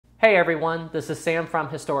Hey everyone, this is Sam from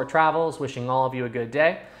Historic Travels, wishing all of you a good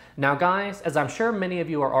day. Now guys, as I'm sure many of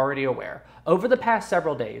you are already aware, over the past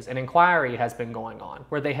several days an inquiry has been going on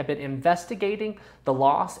where they have been investigating the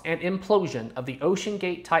loss and implosion of the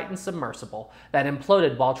OceanGate Titan submersible that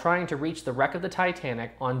imploded while trying to reach the wreck of the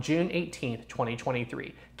Titanic on June 18,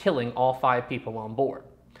 2023, killing all 5 people on board.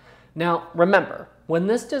 Now remember, when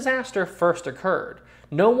this disaster first occurred,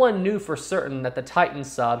 no one knew for certain that the Titan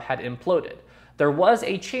sub had imploded. There was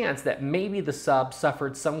a chance that maybe the sub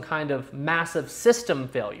suffered some kind of massive system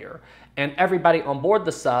failure and everybody on board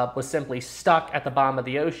the sub was simply stuck at the bottom of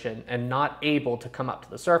the ocean and not able to come up to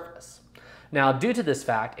the surface. Now, due to this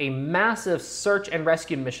fact, a massive search and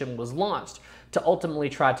rescue mission was launched to ultimately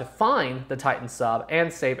try to find the Titan sub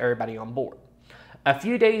and save everybody on board. A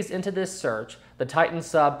few days into this search, the Titan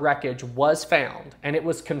sub wreckage was found, and it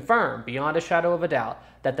was confirmed beyond a shadow of a doubt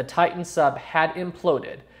that the Titan sub had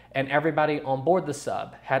imploded and everybody on board the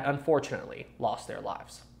sub had unfortunately lost their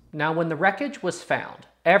lives. Now, when the wreckage was found,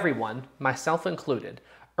 everyone, myself included,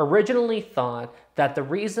 originally thought that the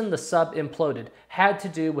reason the sub imploded had to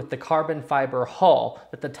do with the carbon fiber hull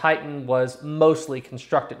that the Titan was mostly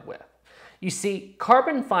constructed with. You see,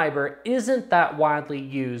 carbon fiber isn't that widely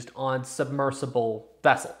used on submersible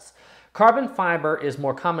vessels. Carbon fiber is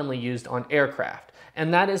more commonly used on aircraft,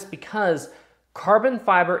 and that is because carbon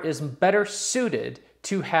fiber is better suited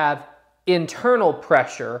to have internal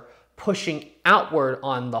pressure pushing outward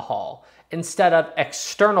on the hull instead of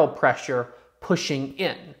external pressure pushing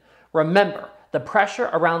in. Remember, the pressure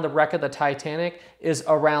around the wreck of the Titanic is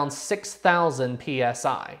around 6,000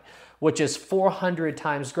 psi, which is 400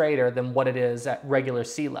 times greater than what it is at regular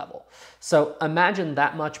sea level. So imagine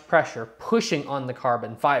that much pressure pushing on the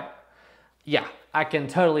carbon fiber. Yeah, I can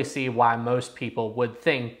totally see why most people would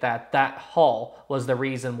think that that hull was the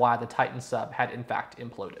reason why the Titan sub had in fact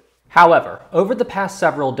imploded. However, over the past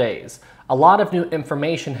several days, a lot of new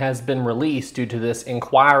information has been released due to this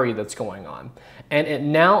inquiry that's going on, and it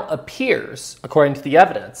now appears, according to the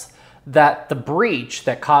evidence, that the breach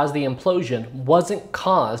that caused the implosion wasn't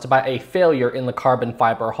caused by a failure in the carbon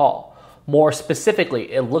fiber hull. More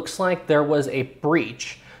specifically, it looks like there was a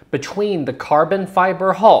breach between the carbon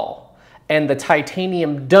fiber hull and the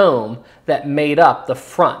titanium dome that made up the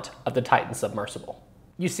front of the Titan submersible.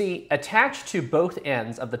 You see, attached to both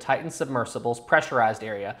ends of the Titan submersible's pressurized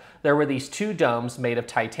area, there were these 2 domes made of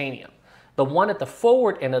titanium. The one at the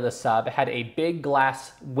forward end of the sub had a big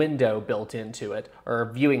glass window built into it, or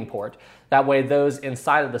viewing port. That way those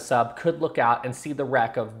inside of the sub could look out and see the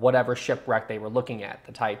wreck of whatever shipwreck they were looking at,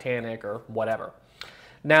 the Titanic or whatever.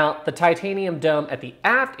 Now, the titanium dome at the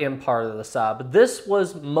aft end part of the sub, this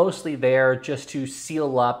was mostly there just to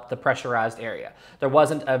seal up the pressurized area. There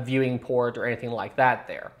wasn't a viewing port or anything like that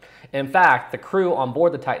there. In fact, the crew on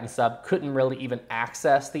board the Titan sub couldn't really even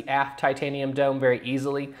access the aft titanium dome very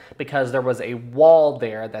easily because there was a wall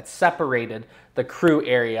there that separated the crew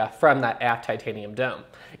area from that aft titanium dome.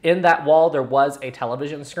 In that wall, there was a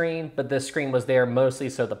television screen, but this screen was there mostly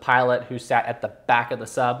so the pilot who sat at the back of the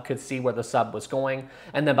sub could see where the sub was going.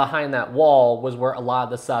 And then behind that wall was where a lot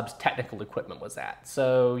of the sub's technical equipment was at.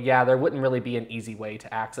 So yeah, there wouldn't really be an easy way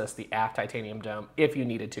to access the aft titanium dome if you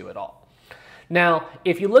needed to at all. Now,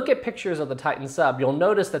 if you look at pictures of the Titan sub, you'll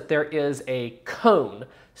notice that there is a cone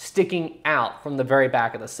sticking out from the very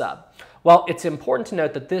back of the sub. Well, it's important to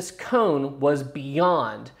note that this cone was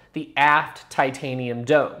beyond the aft titanium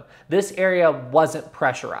dome. This area wasn't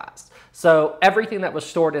pressurized. So everything that was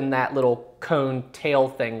stored in that little cone tail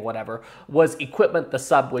thing, whatever, was equipment the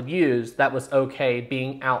sub would use that was okay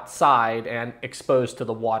being outside and exposed to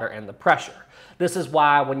the water and the pressure. This is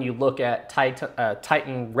why when you look at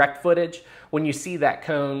Titan wreck footage, when you see that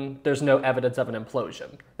cone, there's no evidence of an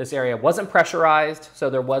implosion. This area wasn't pressurized, so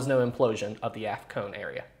there was no implosion of the aft cone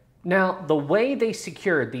area. Now, the way they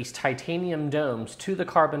secured these titanium domes to the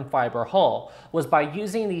carbon fiber hull was by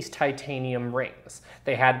using these titanium rings.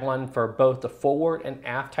 They had one for both the forward and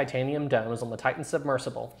aft titanium domes on the Titan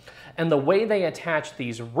submersible. And the way they attached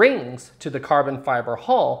these rings to the carbon fiber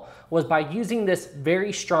hull was by using this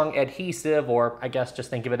very strong adhesive, or I guess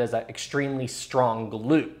just think of it as an extremely strong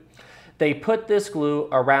glue. They put this glue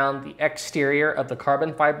around the exterior of the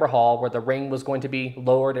carbon fiber hull where the ring was going to be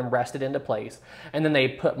lowered and rested into place. And then they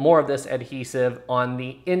put more of this adhesive on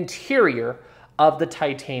the interior of the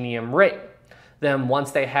titanium ring. Then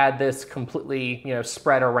once they had this completely,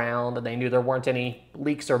 spread around and they knew there weren't any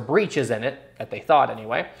leaks or breaches in it, that they thought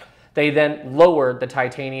anyway, they then lowered the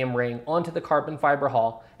titanium ring onto the carbon fiber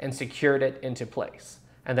hull and secured it into place.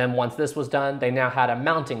 And then once this was done, they now had a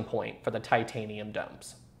mounting point for the titanium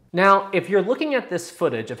domes. Now, if you're looking at this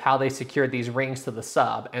footage of how they secured these rings to the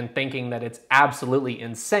sub and thinking that it's absolutely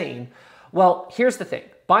insane, well, here's the thing.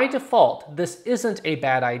 By default, this isn't a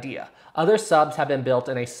bad idea. Other subs have been built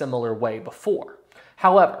in a similar way before.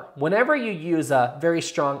 However, whenever you use a very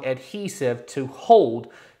strong adhesive to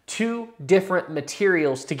hold two different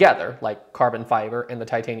materials together, like carbon fiber and the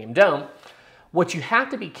titanium dome, what you have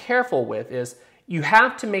to be careful with is you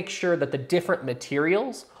have to make sure that the different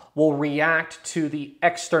materials will react to the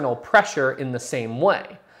external pressure in the same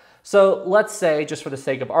way. So let's say, just for the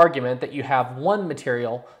sake of argument, that you have one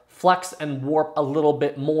material flex and warp a little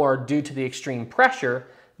bit more due to the extreme pressure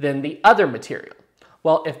than the other material.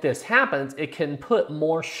 Well, if this happens, it can put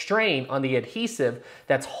more strain on the adhesive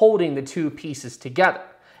that's holding the two pieces together,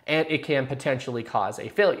 and it can potentially cause a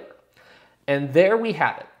failure. And there we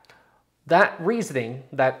have it. That reasoning,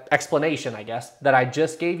 that explanation, I guess, that I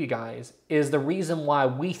just gave you guys is the reason why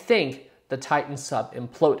we think the Titan sub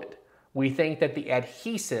imploded. We think that the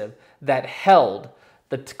adhesive that held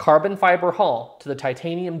the carbon fiber hull to the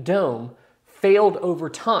titanium dome failed over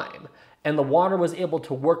time, and the water was able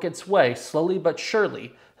to work its way slowly but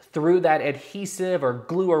surely through that adhesive or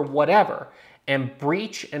glue or whatever and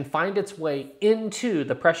breach and find its way into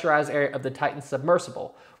the pressurized area of the Titan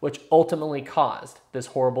submersible, which ultimately caused this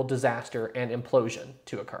horrible disaster and implosion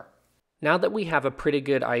to occur. Now that we have a pretty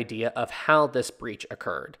good idea of how this breach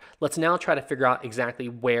occurred, let's now try to figure out exactly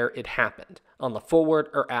where it happened, on the forward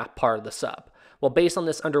or aft part of the sub. Well, based on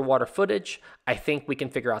this underwater footage, I think we can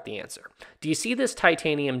figure out the answer. Do you see this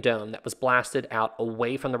titanium dome that was blasted out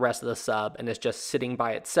away from the rest of the sub and is just sitting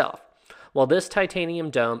by itself? Well, this titanium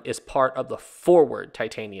dome is part of the forward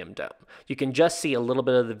titanium dome. You can just see a little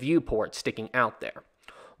bit of the viewport sticking out there.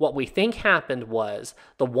 What we think happened was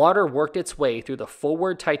the water worked its way through the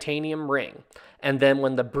forward titanium ring, and then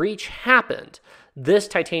when the breach happened, this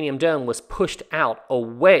titanium dome was pushed out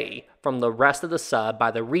away from the rest of the sub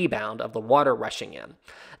by the rebound of the water rushing in.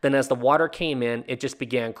 Then as the water came in, it just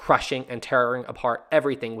began crushing and tearing apart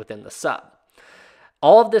everything within the sub.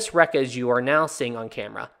 All of this wreckage you are now seeing on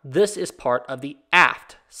camera, this is part of the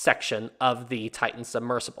aft section of the Titan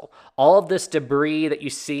submersible. All of this debris that you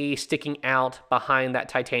see sticking out behind that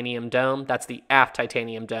titanium dome, that's the aft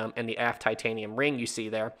titanium dome and the aft titanium ring you see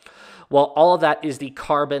there. Well, all of that is the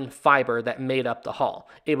carbon fiber that made up the hull.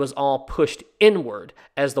 It was all pushed inward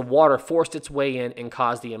as the water forced its way in and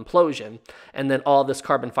caused the implosion, and then all this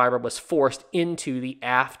carbon fiber was forced into the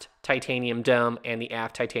aft titanium dome and the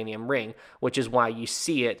aft titanium ring, which is why you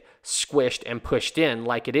see it squished and pushed in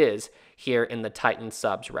like it is here in the Titan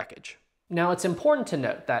sub's wreckage. Now, it's important to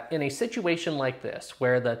note that in a situation like this,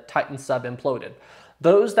 where the Titan sub imploded,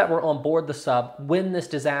 those that were on board the sub when this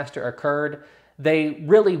disaster occurred, they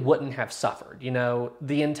really wouldn't have suffered. You know,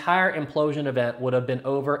 the entire implosion event would have been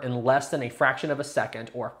over in less than a fraction of a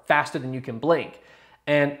second or faster than you can blink,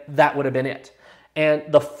 and that would have been it.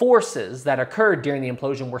 And the forces that occurred during the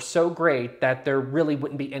implosion were so great that there really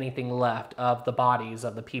wouldn't be anything left of the bodies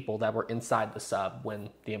of the people that were inside the sub when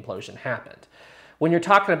the implosion happened. When you're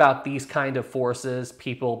talking about these kind of forces,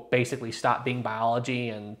 people basically stop being biology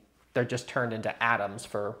and they're just turned into atoms,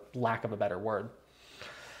 for lack of a better word.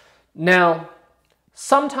 Now,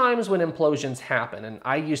 sometimes when implosions happen, and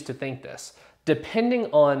I used to think this, depending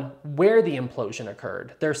on where the implosion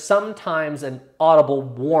occurred, there's sometimes an audible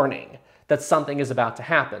warning that something is about to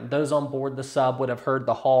happen. Those on board the sub would have heard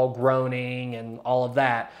the hull groaning and all of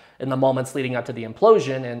that in the moments leading up to the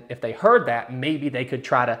implosion, and if they heard that, maybe they could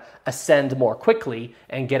try to ascend more quickly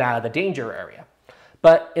and get out of the danger area.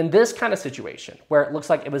 But in this kind of situation, where it looks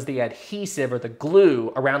like it was the adhesive or the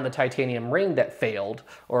glue around the titanium ring that failed,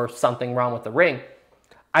 or something wrong with the ring,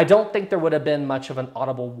 I don't think there would have been much of an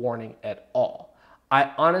audible warning at all.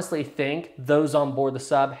 I honestly think those on board the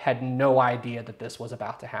sub had no idea that this was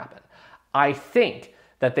about to happen. I think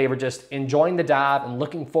that they were just enjoying the dive and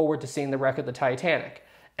looking forward to seeing the wreck of the Titanic.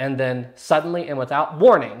 And then suddenly and without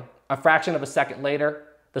warning, a fraction of a second later,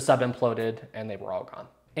 the sub imploded and they were all gone.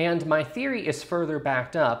 And my theory is further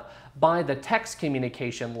backed up by the text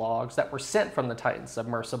communication logs that were sent from the Titan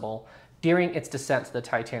submersible during its descent to the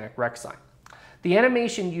Titanic wreck site. The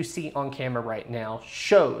animation you see on camera right now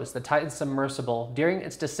shows the Titan submersible during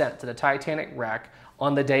its descent to the Titanic wreck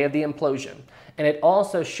on the day of the implosion, and it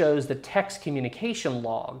also shows the text communication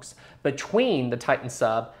logs between the Titan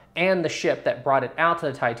sub and the ship that brought it out to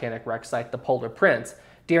the Titanic wreck site, the Polar Prince,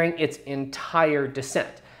 during its entire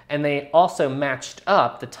descent. And they also matched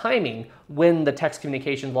up the timing when the text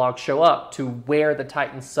communication logs show up to where the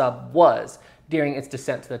Titan sub was during its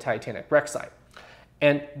descent to the Titanic wreck site.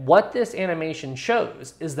 And what this animation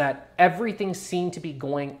shows is that everything seemed to be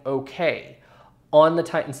going okay on the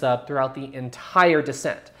Titan sub throughout the entire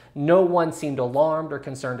descent. no one seemed alarmed or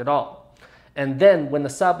concerned at all. And then when the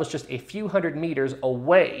sub was just a few hundred meters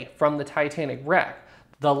away from the Titanic wreck,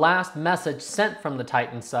 the last message sent from the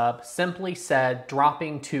Titan sub simply said,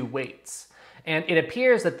 dropping 2 weights. And it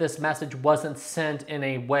appears that this message wasn't sent in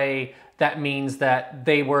a way that means that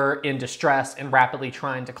they were in distress and rapidly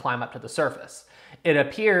trying to climb up to the surface. It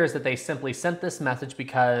appears that they simply sent this message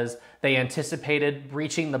because they anticipated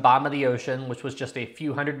reaching the bottom of the ocean, which was just a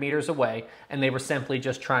few hundred meters away, and they were simply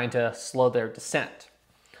just trying to slow their descent.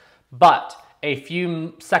 But a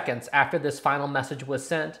few seconds after this final message was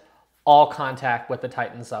sent, all contact with the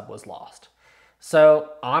Titan sub was lost.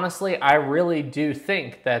 So honestly, I really do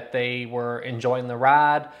think that they were enjoying the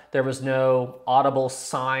ride. There was no audible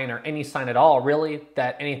sign or any sign at all, really,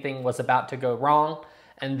 that anything was about to go wrong.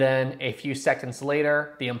 And then a few seconds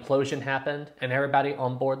later, the implosion happened and everybody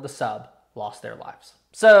on board the sub lost their lives.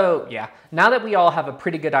 So yeah, now that we all have a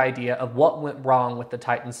pretty good idea of what went wrong with the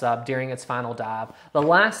Titan sub during its final dive, the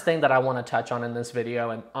last thing that I want to touch on in this video,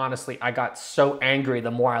 and honestly, I got so angry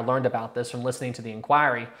the more I learned about this from listening to the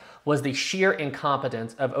inquiry, was the sheer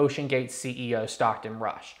incompetence of OceanGate's CEO Stockton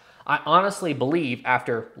Rush. I honestly believe,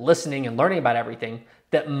 after listening and learning about everything,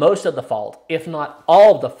 that most of the fault, if not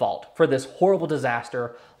all of the fault, for this horrible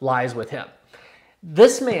disaster lies with him.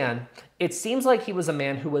 This man, it seems like he was a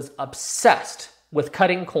man who was obsessed with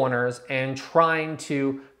cutting corners and trying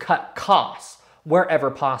to cut costs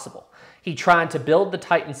wherever possible. He tried to build the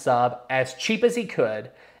Titan sub as cheap as he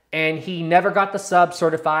could, and he never got the sub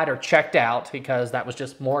certified or checked out because that was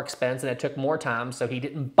just more expense and it took more time, so he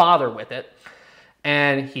didn't bother with it.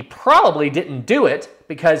 And he probably didn't do it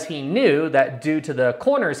because he knew that due to the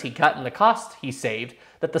corners he cut and the cost he saved,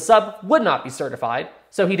 that the sub would not be certified,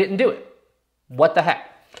 so he didn't do it. What the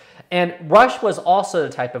heck? And Rush was also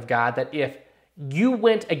the type of guy that if you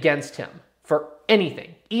went against him for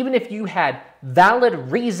anything, even if you had valid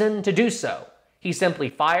reason to do so, he simply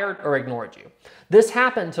fired or ignored you. This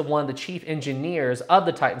happened to one of the chief engineers of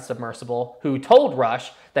the Titan submersible who told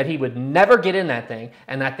Rush that he would never get in that thing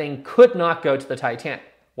and that thing could not go to the Titanic.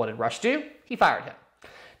 What did Rush do? He fired him.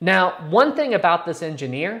 Now, one thing about this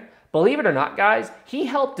engineer, believe it or not, guys, he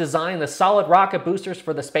helped design the solid rocket boosters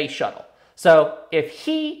for the space shuttle. So if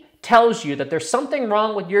he tells you that there's something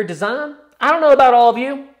wrong with your design, I don't know about all of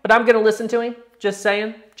you, but I'm going to listen to him. Just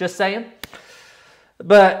saying, just saying.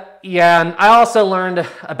 But yeah, and I also learned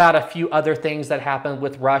about a few other things that happened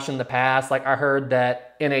with Rush in the past. Like I heard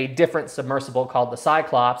that in a different submersible called the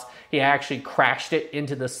Cyclops, he actually crashed it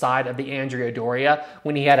into the side of the Andrea Doria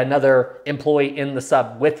when he had another employee in the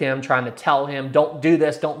sub with him trying to tell him, don't do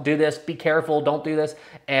this, be careful, don't do this.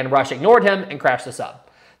 And Rush ignored him and crashed the sub.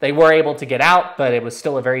 They were able to get out, but it was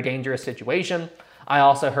still a very dangerous situation. I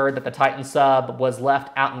also heard that the Titan sub was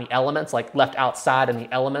left out in the elements, like left outside in the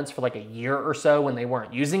elements for like a year or so when they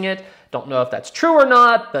weren't using it. Don't know if that's true or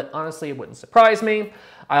not, but honestly, it wouldn't surprise me.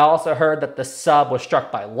 I also heard that the sub was struck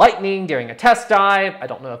by lightning during a test dive. I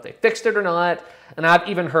don't know if they fixed it or not. And I've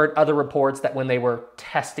even heard other reports that when they were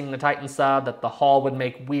testing the Titan sub, that the hull would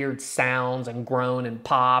make weird sounds and groan and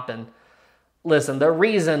pop. And listen, the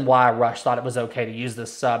reason why Rush thought it was okay to use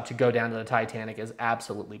this sub to go down to the Titanic is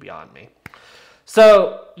absolutely beyond me.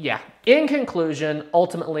 So yeah, in conclusion,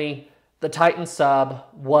 ultimately, the Titan sub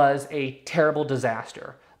was a terrible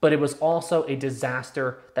disaster, but it was also a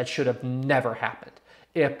disaster that should have never happened.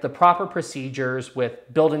 If the proper procedures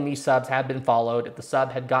with building these subs had been followed, if the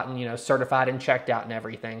sub had gotten, certified and checked out and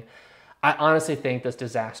everything, I honestly think this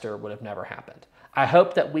disaster would have never happened. I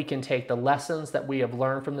hope that we can take the lessons that we have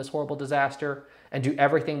learned from this horrible disaster and do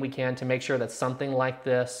everything we can to make sure that something like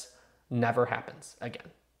this never happens again.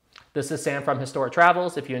 This is Sam from Historic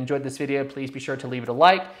Travels. If you enjoyed this video, please be sure to leave it a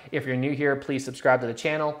like. If you're new here, please subscribe to the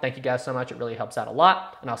channel. Thank you guys so much. It really helps out a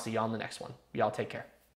lot. And I'll see you on the next one. Y'all take care.